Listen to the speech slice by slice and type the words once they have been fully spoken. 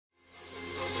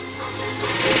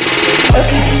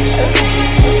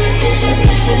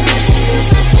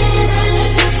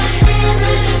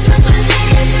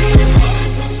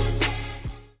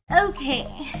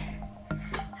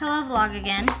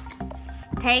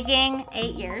taking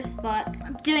 8 years, but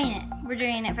I'm doing it. We're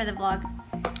doing it for the vlog.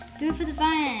 Do it for the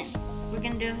fun. We're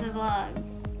gonna do it for the vlog.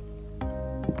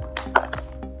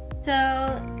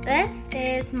 So this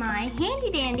is my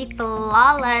handy dandy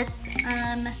flawless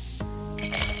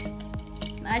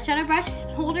eyeshadow brush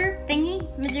holder thingy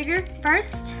majigger.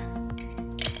 First,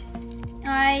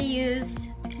 I use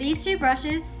these two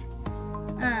brushes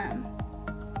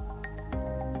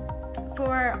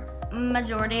for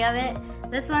majority of it.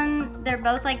 This one, they're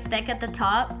both like thick at the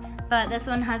top, but this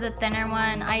one has a thinner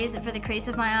one. I use it for the crease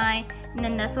of my eye, and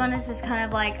then this one is just kind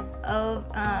of like, I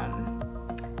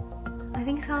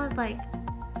think it's called like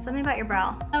something about your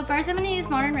brow. So first I'm gonna use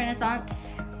Modern Renaissance,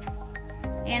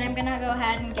 and I'm gonna go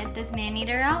ahead and get this man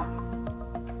eater out.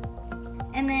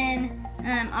 And then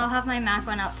I'll have my MAC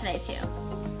one out today too.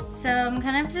 So I'm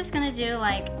kind of just gonna do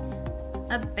like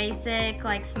a basic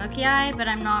like smoky eye, but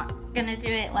I'm not gonna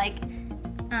do it like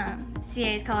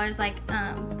CA's colors like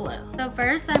blue. So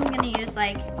first I'm gonna use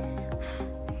like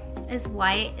as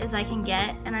white as I can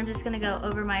get, and I'm just gonna go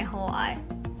over my whole eye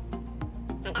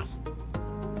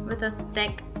with a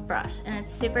thick brush, and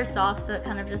it's super soft, so it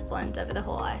kind of just blends over the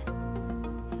whole eye.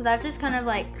 So that just kind of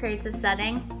like creates a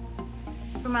setting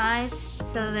for my eyes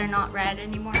so they're not red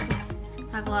anymore, because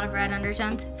I have a lot of red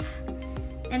undertones.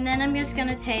 And then I'm just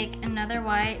gonna take another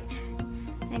white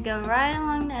and go right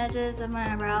along the edges of my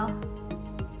eyebrow.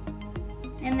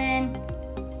 And then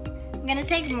I'm gonna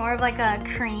take more of like a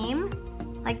cream,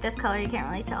 like this color, you can't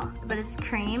really tell, but it's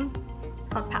cream. It's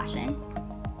called Passion.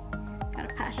 Got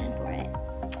a passion for it.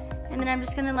 And then I'm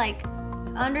just gonna like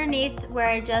underneath where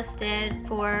I just did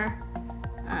for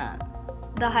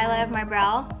the highlight of my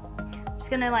brow, I'm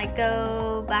just gonna like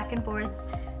go back and forth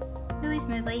really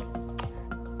smoothly.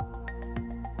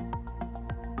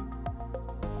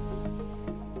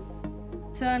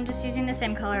 So I'm just using the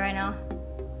same color right now.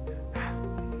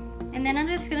 And then I'm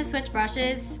just gonna switch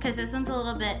brushes because this one's a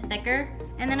little bit thicker.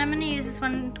 And then I'm gonna use this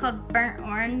one called Burnt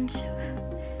Orange,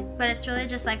 but it's really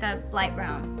just like a light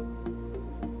brown.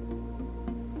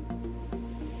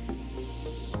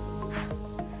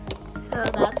 So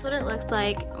that's what it looks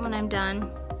like when I'm done.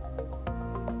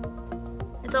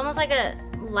 It's almost like a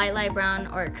light brown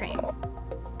or a cream.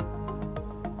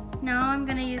 Now I'm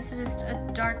gonna use just a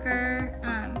darker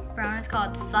brown. It's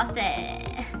called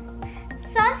Saucy.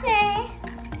 Saucy!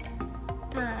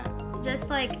 Just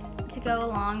like to go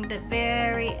along the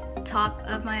very top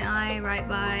of my eye, right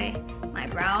by my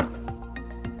brow.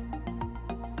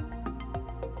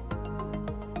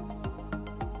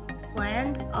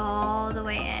 Blend all the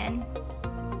way in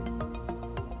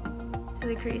to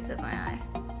the crease of my eye.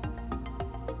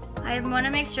 I want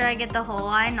to make sure I get the whole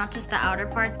eye, not just the outer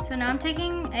parts. So now I'm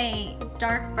taking a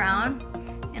dark brown,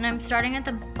 and I'm starting at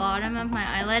the bottom of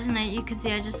my eyelid, and you can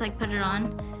see I just like put it on,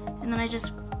 and then I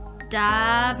just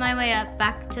dab my way up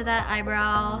back to that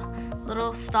eyebrow,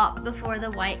 little stop before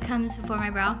the white comes before my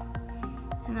brow,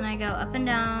 and then I go up and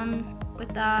down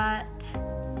with that,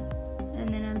 and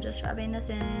then I'm just rubbing this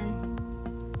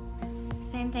in.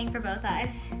 Same thing for both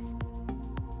eyes.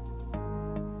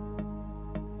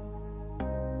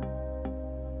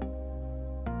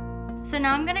 So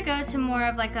now I'm gonna go to more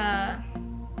of like a,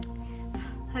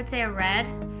 I would say a red,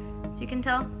 so you can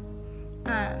tell.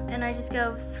 And I just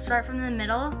go start from the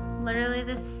middle, literally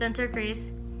the center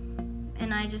crease,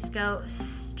 and I just go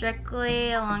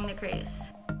strictly along the crease.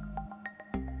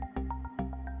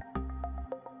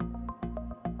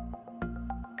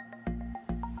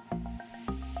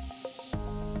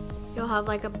 You'll have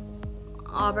like a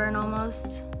auburn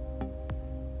almost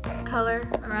color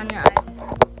around your eyes.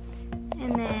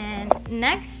 And then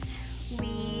next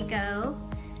we go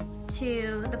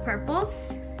to the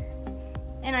purples,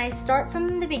 and I start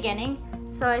from the beginning.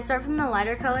 So I start from the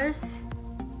lighter colors,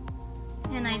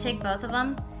 and I take both of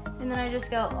them, and then I just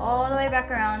go all the way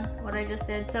back around what I just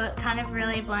did, so it kind of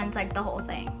really blends like the whole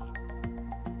thing.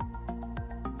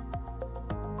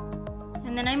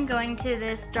 And then I'm going to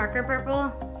this darker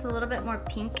purple, it's a little bit more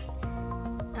pink,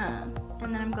 and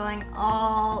then I'm going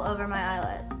all over my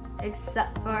eyelid,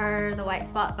 except for the white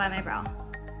spot by my brow.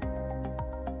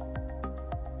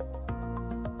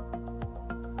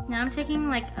 Now I'm taking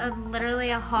like literally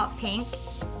a hot pink,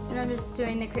 and I'm just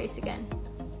doing the crease again.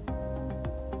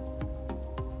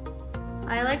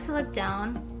 I like to look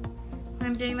down when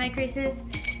I'm doing my creases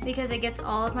because it gets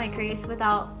all of my crease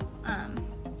without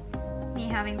me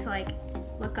having to like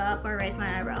look up or raise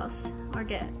my eyebrows or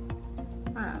get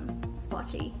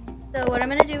splotchy. So what I'm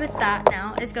gonna do with that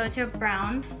now is go to a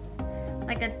brown,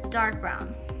 like a dark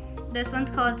brown. This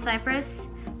one's called Cypress,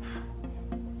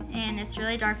 and it's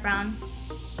really dark brown.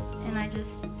 And I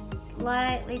just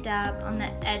lightly dab on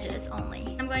the edges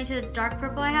only. I'm going to the dark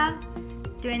purple I have,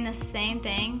 doing the same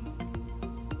thing,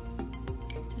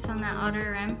 just on that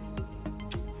outer rim.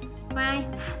 Bye.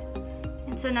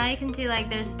 And so now you can see like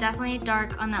there's definitely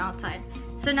dark on the outside.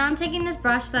 So now I'm taking this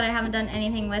brush that I haven't done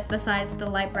anything with besides the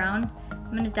light brown.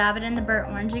 I'm gonna dab it in the burnt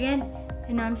orange again,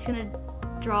 and now I'm just gonna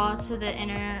draw to the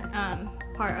inner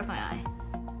part of my eye.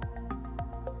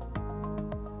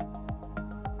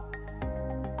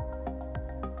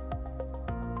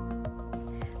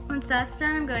 Once that's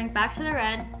done, I'm going back to the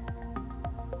red,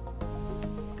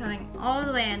 going all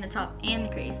the way in the top and the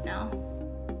crease now.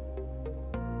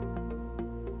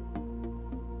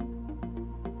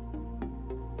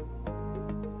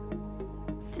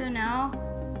 So now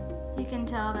you can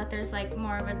tell that there's like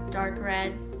more of a dark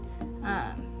red,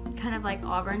 kind of like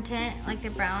auburn tint, like the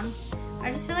brown.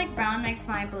 I just feel like brown makes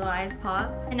my blue eyes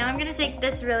pop. And now I'm gonna take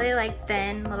this really like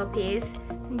thin little piece.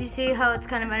 And do you see how it's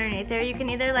kind of underneath there? You can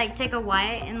either like take a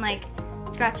white and like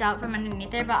scratch out from underneath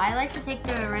there, but I like to take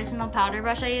the original powder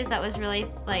brush I used that was really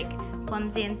like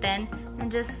clumsy and thin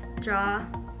and just draw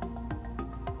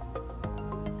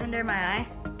under my eye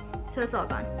so it's all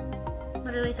gone.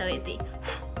 Literally so easy.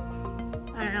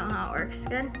 I don't know how it works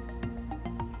good,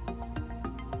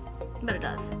 but it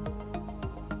does.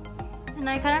 And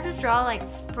I kind of just draw like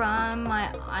from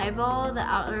my eyeball, the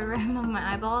outer rim of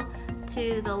my eyeball,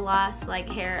 to the last like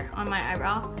hair on my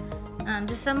eyebrow,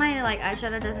 just so my like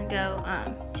eyeshadow doesn't go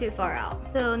too far out.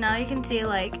 So now you can see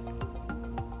like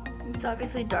it's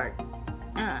obviously dark.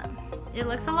 It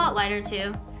looks a lot lighter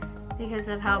too because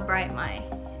of how bright my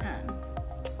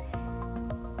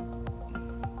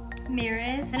mirror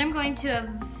is. And I'm going to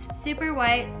a super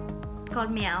white, it's called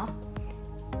Meow,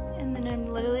 and then I'm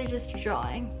literally just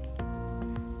drawing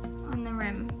on the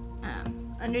rim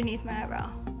underneath my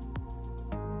eyebrow.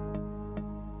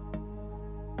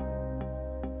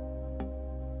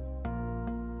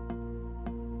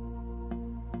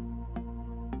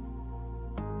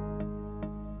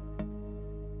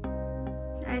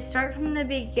 I start from the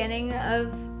beginning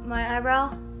of my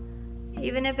eyebrow,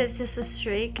 even if it's just a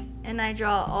streak, and I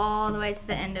draw all the way to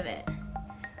the end of it,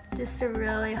 just to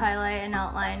really highlight and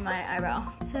outline my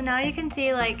eyebrow. So now you can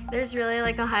see like there's really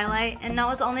like a highlight, and that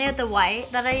was only at the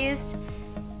white that I used.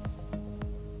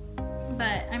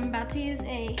 But I'm about to use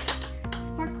a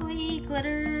sparkly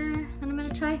glitter that I'm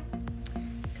gonna try.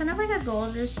 Kind of like a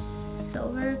goldish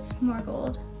silver, it's more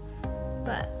gold.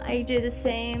 But I do the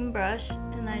same brush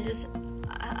and I just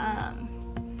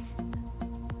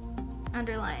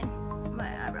underline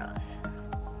my eyebrows.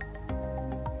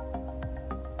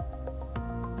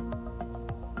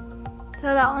 So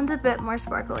that one's a bit more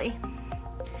sparkly.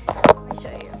 Let me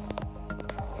show you.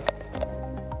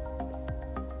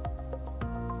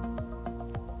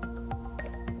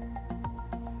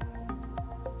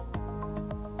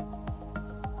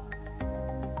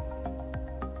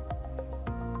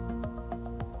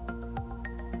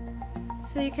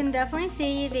 So you can definitely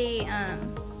see the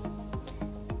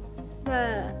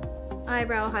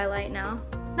eyebrow highlight now.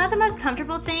 Not the most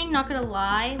comfortable thing, not gonna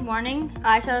lie. Warning,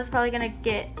 eyeshadow is probably gonna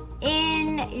get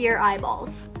in your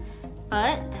eyeballs.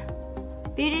 But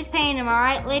beauty's pain, am I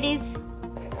right, ladies?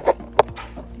 Okay.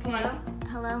 Hello?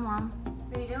 Hello, Mom.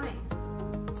 What are you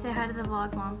doing? Say hi to the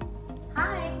vlog, Mom.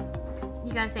 Hi.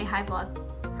 You gotta say hi, vlog.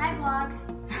 Hi, vlog.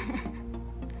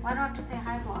 Why do I have to say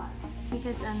hi, vlog?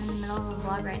 Because I'm in the middle of a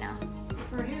vlog right now.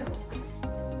 For who?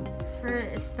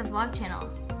 It's the vlog channel.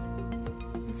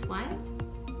 It's what?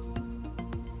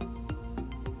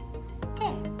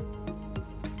 Okay.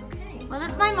 Okay. Well,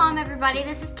 this is my mom, everybody.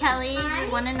 This is Kelly, Hi.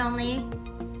 the one and only.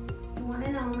 The one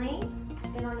and only.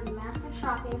 Been on a massive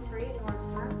shopping spree at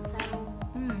Nordstrom, so.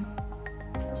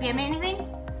 Did you get me anything?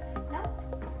 No.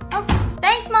 Oh,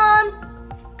 thanks, Mom.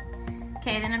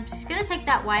 Okay, then I'm just gonna take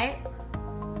that white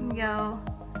and go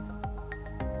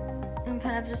and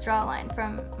kind of just draw a line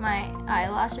from my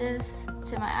eyelashes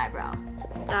to my eyebrow.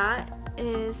 That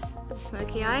is the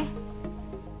smoky eye.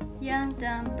 Young,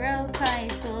 dumb, broke, high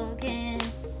school kid.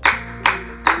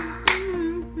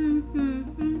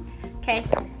 Okay,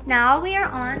 now we are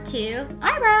on to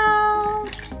eyebrow.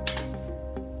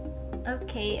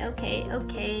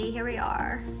 Okay, here we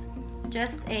are.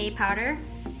 Just a powder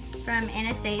from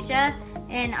Anastasia,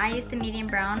 and I use the medium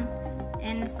brown,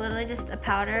 and it's literally just a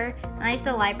powder. And I use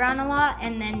the light brown a lot,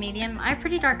 and then medium. I have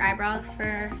pretty dark eyebrows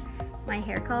for my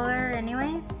hair color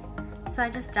anyways, so I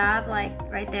just dab like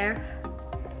right there,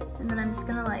 and then I'm just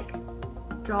gonna like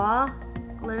draw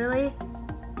literally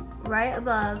right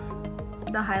above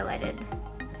the highlighted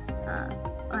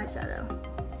eyeshadow.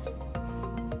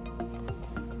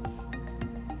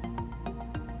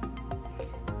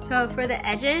 So for the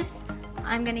edges,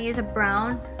 I'm gonna use a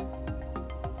brown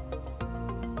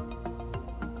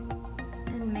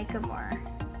and make a more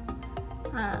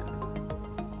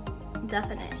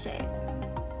definite shape.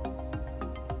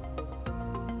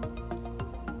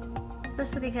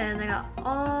 Especially because I got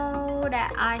all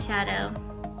that eyeshadow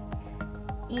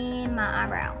in my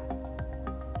eyebrow.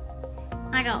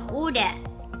 I got all that.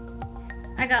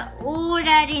 I got all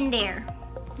that in there.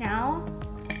 Now,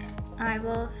 I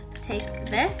will take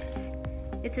this.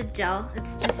 It's a gel.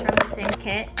 It's just from the same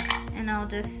kit. And I'll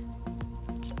just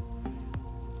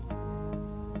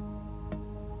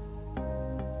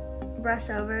brush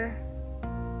over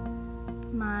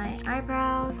my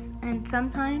eyebrows. And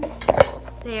sometimes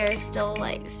they are still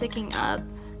like sticking up.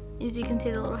 As you can see,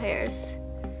 the little hairs.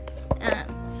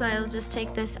 So I'll just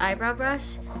take this eyebrow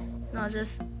brush and I'll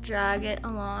just drag it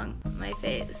along my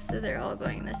face so they're all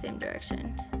going in the same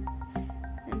direction.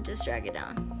 And just drag it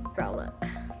down. Brow look.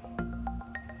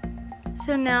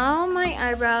 So now my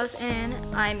eyebrows and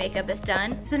eye makeup is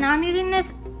done. So now I'm using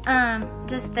this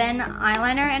just thin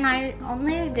eyeliner, and I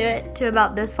only do it to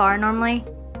about this far normally.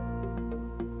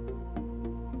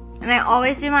 And I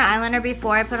always do my eyeliner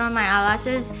before I put on my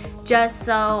eyelashes, just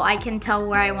so I can tell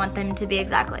where I want them to be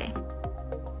exactly.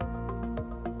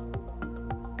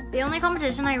 The only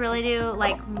competition I really do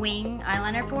like wing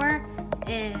eyeliner for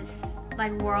is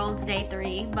like Worlds Day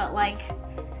 3, but like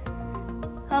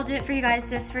I'll do it for you guys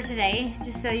just for today,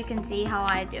 just so you can see how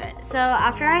I do it. So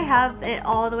after I have it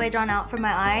all the way drawn out for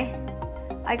my eye,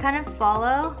 I kind of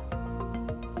follow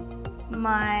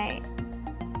my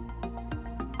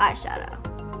eyeshadow.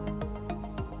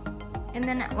 And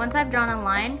then once I've drawn a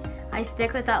line, I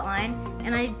stick with that line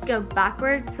and I go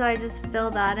backwards, so I just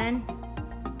fill that in.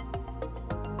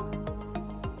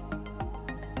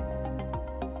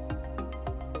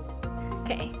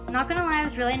 Okay, not gonna lie, I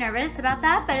was really nervous about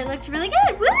that, but it looked really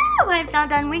good. Woo! I've not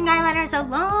done wing eyeliner in so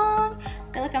long.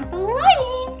 I feel like I'm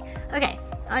flying. Okay,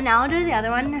 now I'll do the other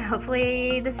one.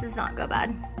 Hopefully this does not go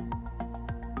bad.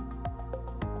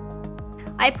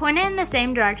 I point it in the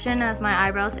same direction as my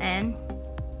eyebrows in.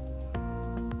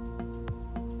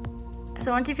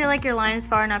 So once you feel like your line is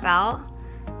far enough out,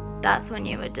 that's when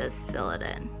you would just fill it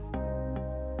in.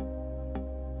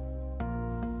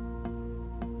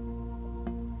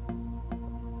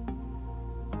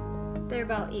 They're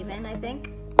about even, I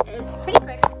think. It's pretty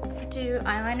quick to do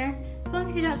eyeliner, as long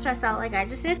as you don't stress out like I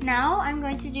just did. Now I'm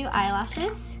going to do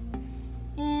eyelashes,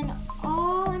 and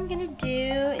all I'm gonna do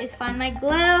is find my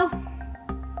glue.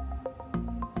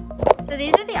 So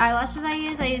these are the eyelashes I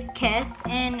use. I use Kiss,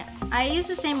 and I use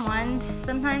the same ones.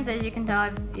 Sometimes, as you can tell,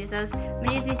 I've used those. I'm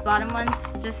gonna use these bottom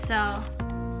ones just so I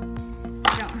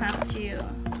don't have to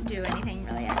do anything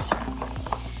really extra.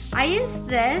 I use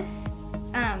this,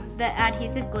 the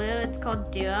adhesive glue. It's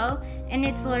called Duo, and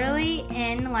it's literally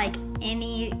in like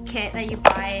any kit that you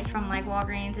buy from like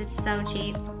Walgreens. It's so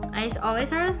cheap. I always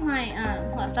start with my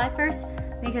left eye first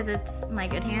because it's my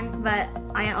good hand, but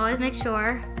I always make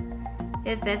sure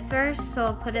it fits first, so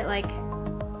I'll put it like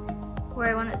where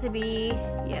I want it to be.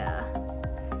 Yeah,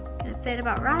 it'll fit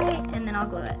about right, and then I'll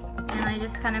glue it. And I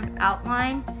just kind of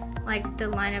outline like the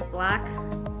line of black,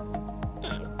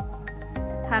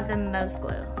 have the most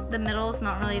glue. The middle is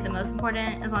not really the most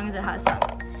important, as long as it has some.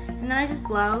 And then I just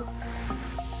blow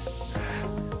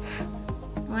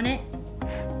on it.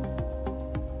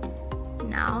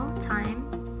 Now, time.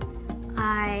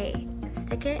 I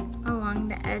stick it along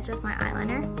the edge of my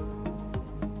eyeliner.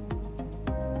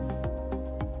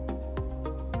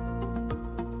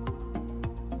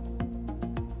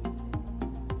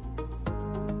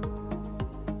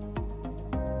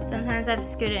 Sometimes I have to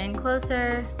scoot it in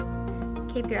closer.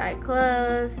 Keep your eye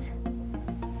closed.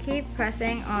 Keep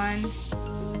pressing on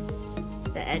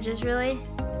the edges really.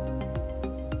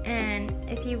 And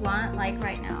if you want, like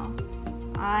right now,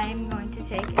 I'm going to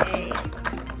take a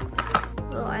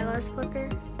little eyelash plucker,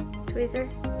 tweezer,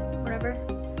 whatever,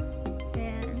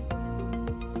 and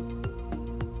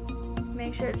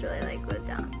make sure it's really like glued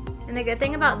down. And the good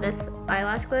thing about this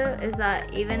eyelash glue is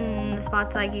that even the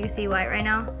spots like you see white right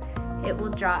now, it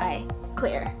will dry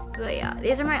clear. But yeah,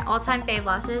 these are my all-time fave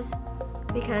lashes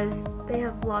because they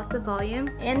have lots of volume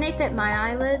and they fit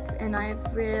my eyelids, and I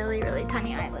have really, really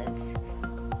tiny eyelids.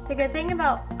 The good thing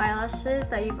about eyelashes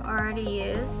that you've already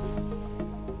used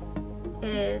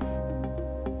is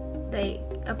they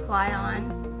apply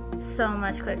on so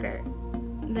much quicker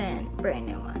than brand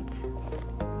new ones.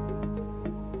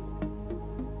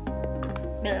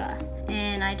 Blah.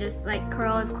 And I just like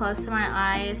curl as close to my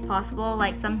eye as possible.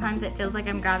 Like sometimes it feels like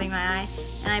I'm grabbing my eye,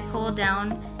 and I pull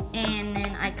down, and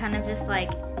then I kind of just like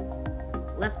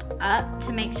lift up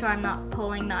to make sure I'm not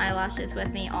pulling the eyelashes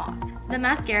with me off. the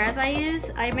mascaras I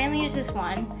use, I mainly use just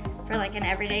one for like an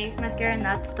everyday mascara, and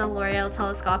that's the L'Oreal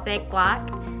Telescopic Black.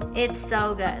 It's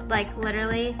so good, like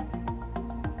literally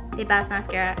the best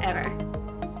mascara ever.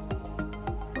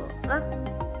 Pull up,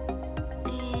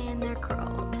 and they're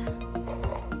curled.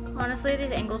 Honestly,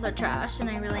 these angles are trash, and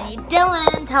I really need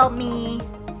Dylan to help me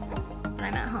when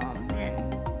I'm at home.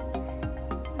 And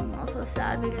I'm also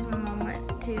sad because my mom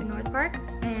went to North Park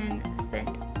and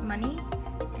spent money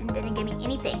and didn't give me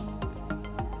anything.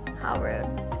 How rude.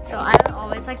 So I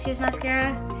always like to use mascara,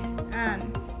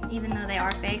 even though they are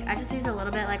fake. I just use a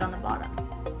little bit like on the bottom,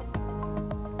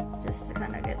 just to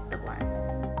kind of get the blend.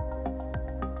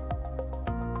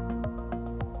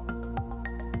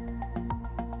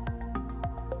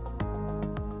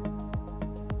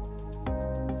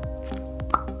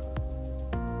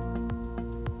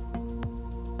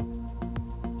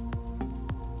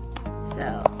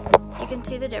 So you can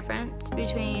see the difference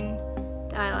between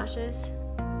the eyelashes.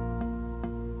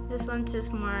 This one's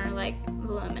just more like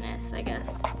voluminous, I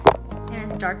guess. And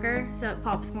it's darker, so it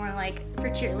pops more like for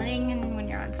cheerleading and when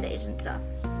you're on stage and stuff.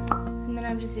 And then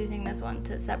I'm just using this one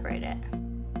to separate it.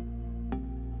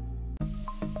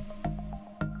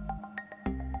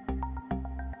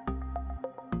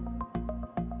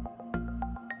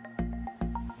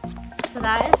 So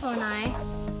that is one eye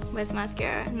with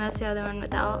mascara, and that's the other one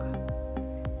without.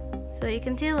 So you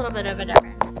can see a little bit of a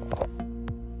difference.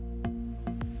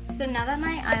 So now that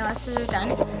my eyelashes are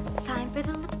done, it's time for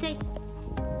the lipstick.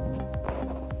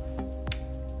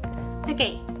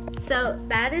 Okay, so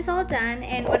that is all done,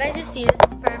 and what I just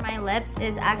used for my lips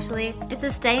is actually, it's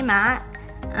a Stay Matte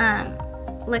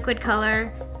liquid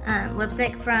color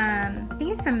lipstick from, I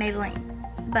think it's from Maybelline,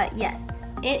 but yes,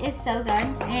 it is so good.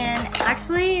 And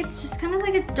actually it's just kind of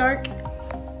like a dark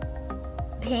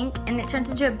pink and it turns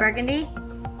into a burgundy,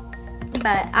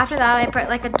 but after that I put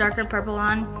like a darker purple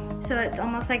on. So it's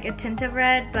almost like a tint of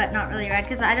red, but not really red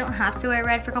because I don't have to wear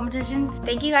red for competitions.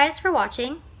 Thank you guys for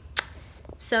watching.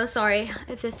 So sorry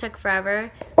if this took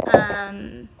forever.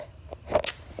 I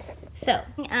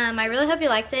really hope you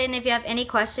liked it, and if you have any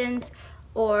questions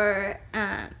or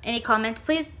any comments,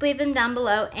 please leave them down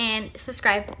below and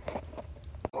subscribe.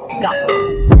 Go.